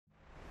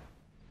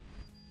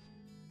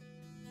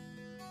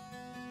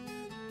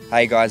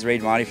Hey guys,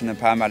 Mahoney from the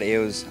Parramatta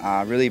Eels.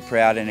 Really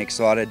proud and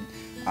excited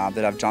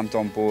that I've jumped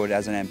on board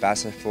as an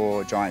ambassador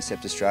for Giant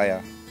Steps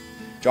Australia.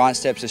 Giant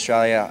Steps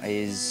Australia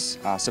is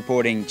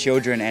supporting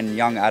children and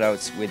young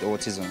adults with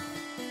autism.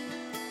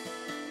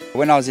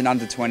 When I was in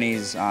under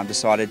 20s,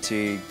 decided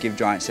to give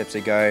Giant Steps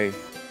a go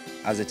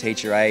as a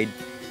teacher aide.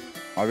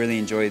 I really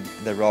enjoyed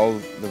the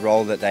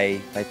role that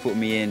they put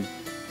me in.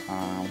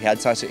 We had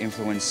such an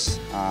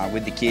influence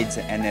with the kids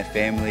and their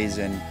families,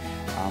 and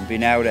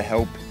being able to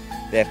help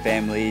their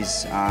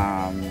families,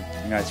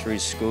 through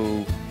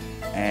school,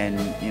 and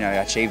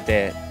achieve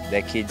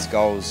their kids'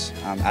 goals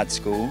at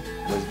school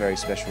was very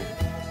special.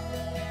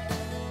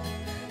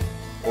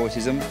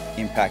 Autism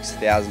impacts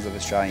thousands of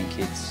Australian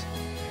kids.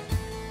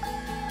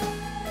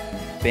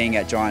 Being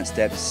at Giant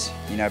Steps,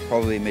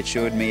 probably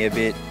matured me a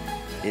bit.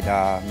 It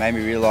made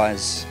me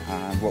realise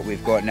what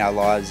we've got in our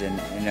lives,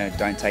 and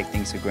don't take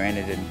things for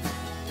granted,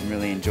 and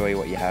really enjoy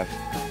what you have.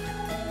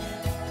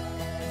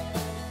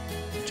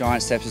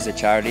 Giant Steps is a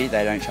charity.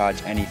 They don't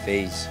charge any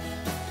fees.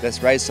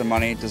 Let's raise some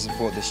money to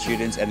support the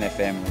students and their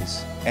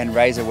families and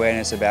raise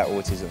awareness about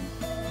autism.